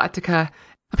when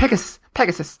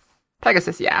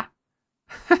Pegasus, yeah.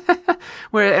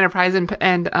 Where Enterprise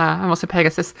and I almost said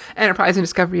Pegasus, Enterprise and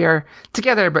Discovery are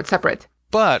together but separate.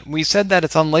 But we said that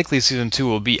it's unlikely season 2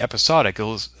 will be episodic. It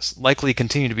will likely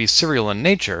continue to be serial in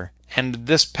nature. And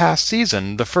this past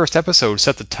season, the first episode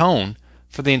set the tone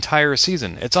for the entire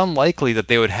season. It's unlikely that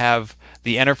they would have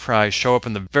the Enterprise show up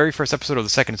in the very first episode of the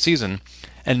second season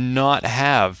and not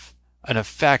have an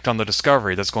effect on the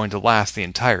Discovery that's going to last the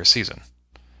entire season.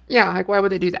 Yeah, like why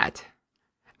would they do that?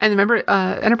 And remember,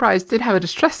 Enterprise did have a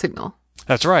distress signal.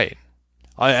 That's right.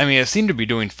 I mean, it seemed to be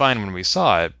doing fine when we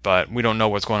saw it, but we don't know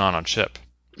what's going on ship.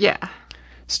 Yeah.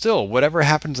 Still, whatever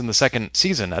happens in the second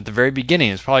season at the very beginning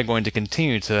is probably going to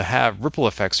continue to have ripple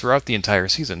effects throughout the entire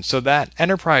season. So that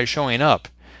Enterprise showing up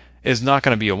is not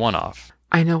going to be a one-off.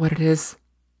 I know what it is.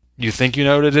 You think you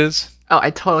know what it is? Oh, I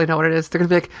totally know what it is. They're going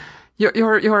to be like,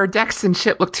 your decks and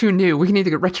ship look too new. We need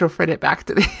to retrofit it back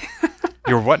to the...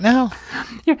 Your what now?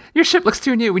 Your ship looks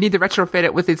too new. We need to retrofit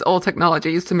it with these old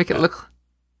technologies to make it look...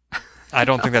 I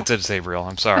don't think that's it, Sabriel.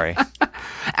 I'm sorry.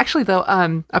 Actually,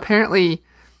 though, apparently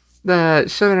the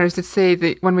showrunners did say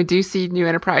that when we do see New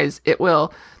Enterprise,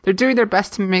 they're doing their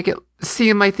best to make it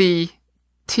seem like the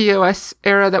TOS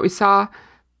era that we saw,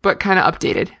 but kind of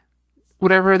updated.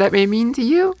 Whatever that may mean to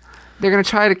you, they're going to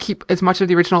try to keep as much of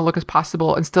the original look as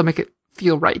possible and still make it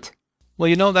feel right.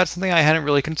 Well, that's something I hadn't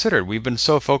really considered. We've been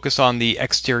so focused on the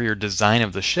exterior design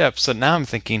of the ships that now I'm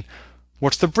thinking,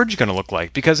 what's the bridge going to look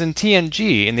like? Because in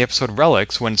TNG, in the episode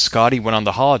Relics, when Scotty went on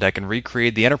the holodeck and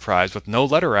recreated the Enterprise with no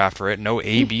letter after it, no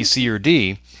A, B, C, or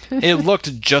D, it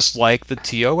looked just like the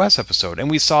TOS episode. And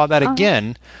we saw that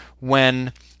again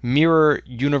when Mirror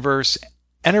Universe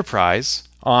Enterprise,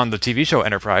 on the TV show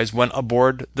Enterprise, went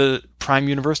aboard the Prime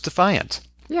Universe Defiant.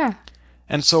 Yeah.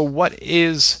 And so what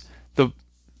is the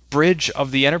bridge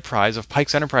of the Enterprise, of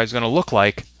Pike's Enterprise, going to look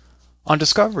like on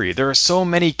Discovery? There are so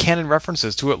many canon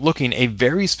references to it looking a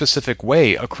very specific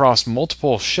way across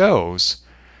multiple shows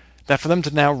that for them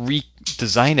to now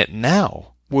redesign it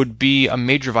now would be a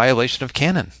major violation of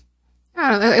canon.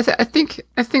 I think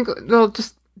they'll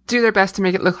just do their best to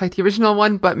make it look like the original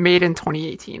one, but made in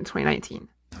 2018, 2019.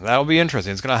 That'll be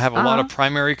interesting. It's going to have a lot of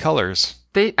primary colors.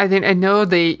 I know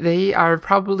they are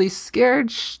probably scared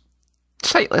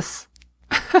shitless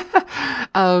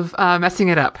of messing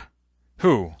it up.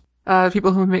 Who?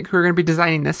 People who are going to be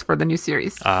designing this for the new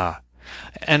series.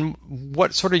 And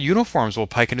what sort of uniforms will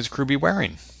Pike and his crew be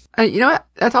wearing? You know what?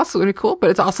 That's also going to be cool, but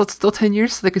it's also still 10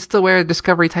 years, so they could still wear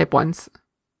Discovery type ones.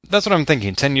 That's what I'm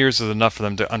thinking. 10 years is enough for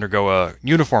them to undergo a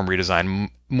uniform redesign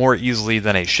more easily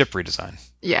than a ship redesign.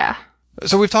 Yeah.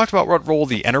 So we've talked about what role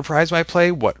the Enterprise might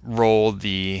play, what role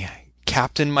the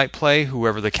captain might play,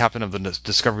 whoever the captain of the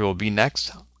Discovery will be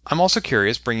next. I'm also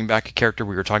curious, bringing back a character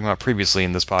we were talking about previously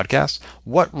in this podcast,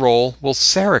 what role will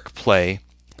Sarek play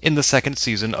in the second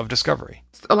season of Discovery?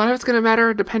 A lot of it's going to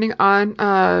matter depending on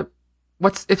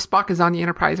if Spock is on the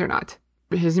Enterprise or not.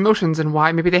 His emotions and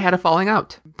why maybe they had a falling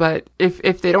out. But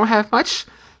if they don't have much,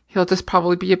 he'll just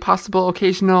probably be a possible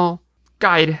occasional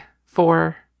guide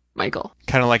for Michael.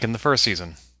 Kind of like in the first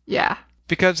season. Yeah.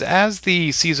 Because as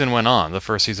the season went on, the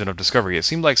first season of Discovery, it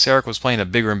seemed like Sarek was playing a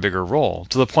bigger and bigger role,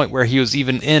 to the point where he was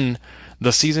even in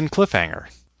the season cliffhanger.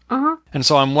 Uh-huh. And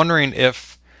so I'm wondering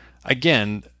if,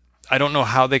 again, I don't know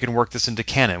how they can work this into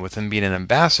canon with him being an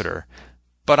ambassador,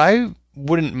 but I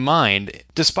wouldn't mind,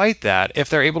 despite that, if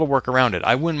they're able to work around it,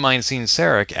 I wouldn't mind seeing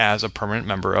Sarek as a permanent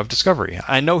member of Discovery.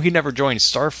 I know he never joined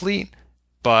Starfleet,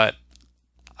 but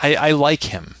I like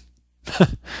him.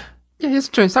 Yeah, he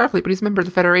doesn't join Starfleet, but he's a member of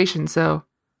the Federation, so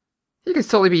he could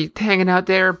totally be hanging out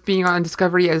there, being on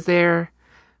Discovery as their,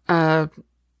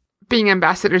 being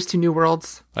ambassadors to new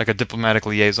worlds. Like a diplomatic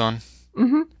liaison?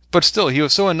 Mm-hmm. But still, he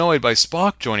was so annoyed by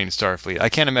Spock joining Starfleet. I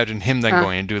can't imagine him then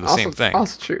going and do the same thing.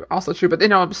 Also true. But,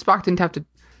 Spock didn't have to...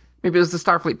 Maybe it was the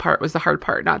Starfleet part was the hard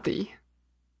part, not the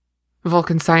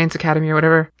Vulcan Science Academy or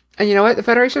whatever. And you know what? The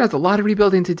Federation has a lot of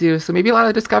rebuilding to do, so maybe a lot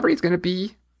of Discovery is going to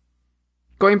be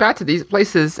going back to these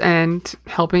places and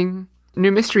helping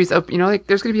new mysteries up.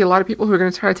 There's going to be a lot of people who are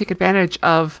going to try to take advantage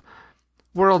of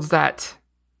worlds that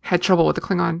had trouble with the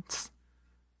Klingons.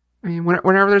 I mean,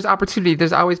 whenever there's opportunity,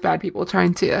 there's always bad people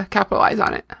trying to capitalize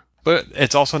on it. But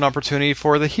it's also an opportunity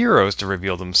for the heroes to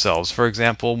reveal themselves. For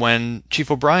example, when Chief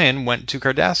O'Brien went to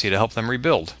Cardassia to help them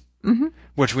rebuild,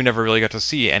 which we never really got to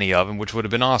see any of, and which would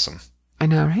have been awesome. I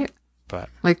know, right? But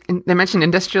they mentioned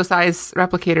industrial size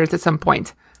replicators at some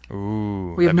point.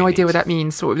 ooh, We have no idea what that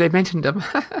means, so they mentioned them.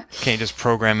 Can't you just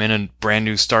program in a brand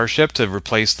new starship to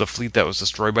replace the fleet that was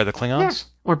destroyed by the Klingons?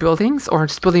 Yeah. Or buildings, or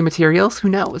just building materials. Who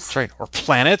knows? That's right. Or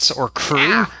planets, or crew.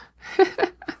 Yeah.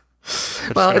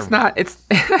 Well, it's not. It's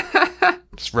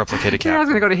just replicate a I was captain.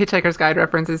 going to go to Hitchhiker's Guide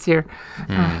references here.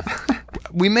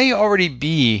 We may already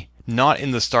be not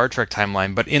in the Star Trek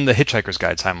timeline, but in the Hitchhiker's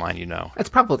Guide timeline, you know. That's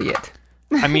probably it.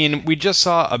 I mean, we just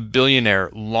saw a billionaire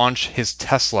launch his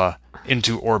Tesla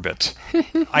into orbit.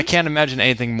 I can't imagine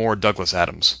anything more Douglas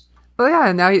Adams. Well,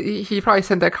 yeah. Now he probably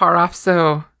sent that car off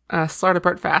so Slarta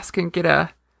Bart Fast can get a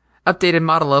updated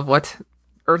model of what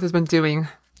Earth has been doing.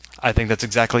 I think that's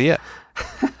exactly it.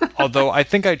 Although I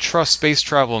think I trust space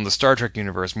travel in the Star Trek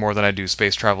universe more than I do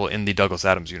space travel in the Douglas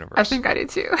Adams universe. I think I do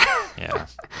too. Yeah.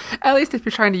 At least if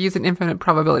you're trying to use an infinite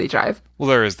probability drive. Well,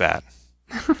 there is that.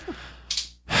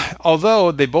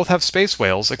 Although they both have space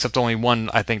whales, except only one,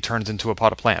 I think, turns into a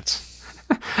pot of plants.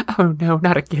 Oh no,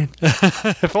 not again.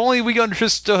 If only we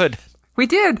understood. We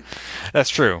did. That's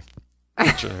true.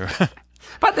 That's true.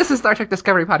 But this is Star Trek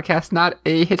Discovery Podcast, not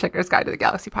a Hitchhiker's Guide to the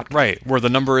Galaxy podcast. Right, where the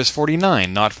number is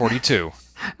 49, not 42.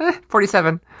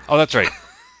 47. Oh, that's right.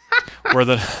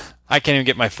 I can't even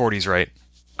get my 40s right.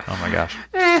 Oh my gosh.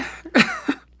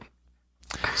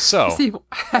 So, See,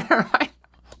 right.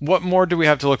 what more do we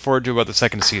have to look forward to about the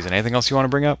second season? Anything else you want to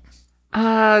bring up?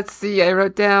 Let's see. I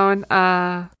wrote down,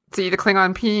 the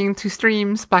Klingon peeing 2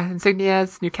 streams, Black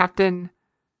Insignias, new captain,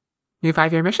 new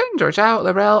 5-year mission, George out,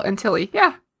 Laurel, and Tilly.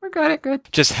 Yeah, we're good.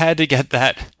 Just had to get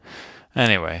that.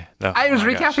 Anyway. I was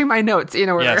recapping my notes in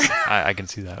order. Yes, I can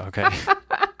see that. Okay.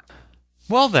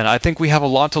 Well then, I think we have a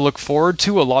lot to look forward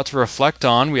to, a lot to reflect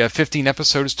on. We have 15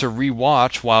 episodes to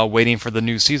rewatch while waiting for the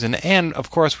new season. And, of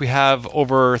course, we have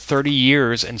over 30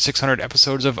 years and 600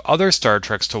 episodes of other Star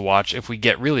Treks to watch if we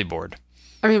get really bored.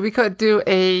 I mean, we could do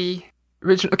a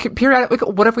original periodic.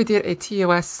 What if we did a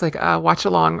TOS watch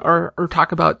along or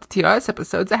talk about the TOS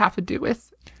episodes that have to do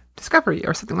with Discovery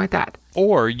or something like that?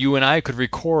 Or you and I could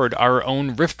record our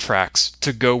own riff tracks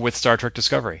to go with Star Trek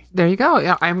Discovery. There you go.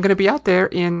 Yeah, I'm going to be out there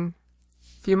in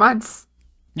a few months.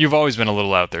 You've always been a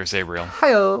little out there, Sabriel.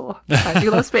 Hi-oh. I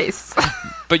do love space.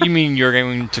 But you mean you're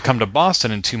going to come to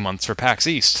Boston in 2 months for PAX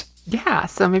East? Yeah,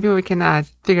 so maybe we can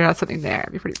figure out something there.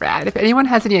 It'd be pretty rad. If anyone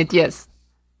has any ideas,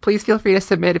 please feel free to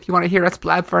submit if you want to hear us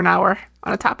blab for an hour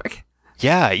on a topic.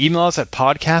 Yeah, email us at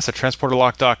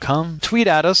podcast@transporterlock.com. Tweet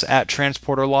at us at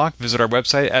transporterlock. Visit our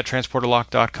website at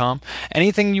transporterlock.com.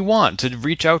 Anything you want to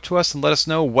reach out to us and let us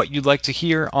know what you'd like to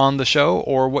hear on the show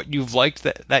or what you've liked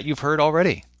that you've heard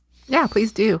already. Yeah,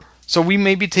 please do. So we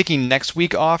may be taking next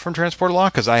week off from Transporter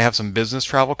Lock because I have some business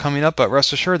travel coming up, but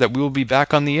rest assured that we will be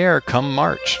back on the air come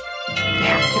March.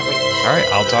 Yeah, can't wait. All right,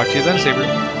 I'll talk to you then, Sabriel.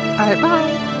 All right,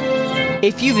 bye.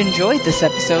 If you've enjoyed this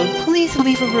episode, please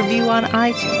leave a review on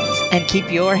iTunes and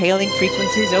keep your hailing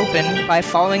frequencies open by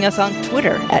following us on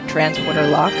Twitter at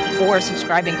TransporterLock or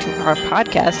subscribing to our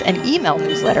podcast and email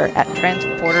newsletter at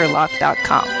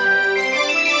transporterlock.com.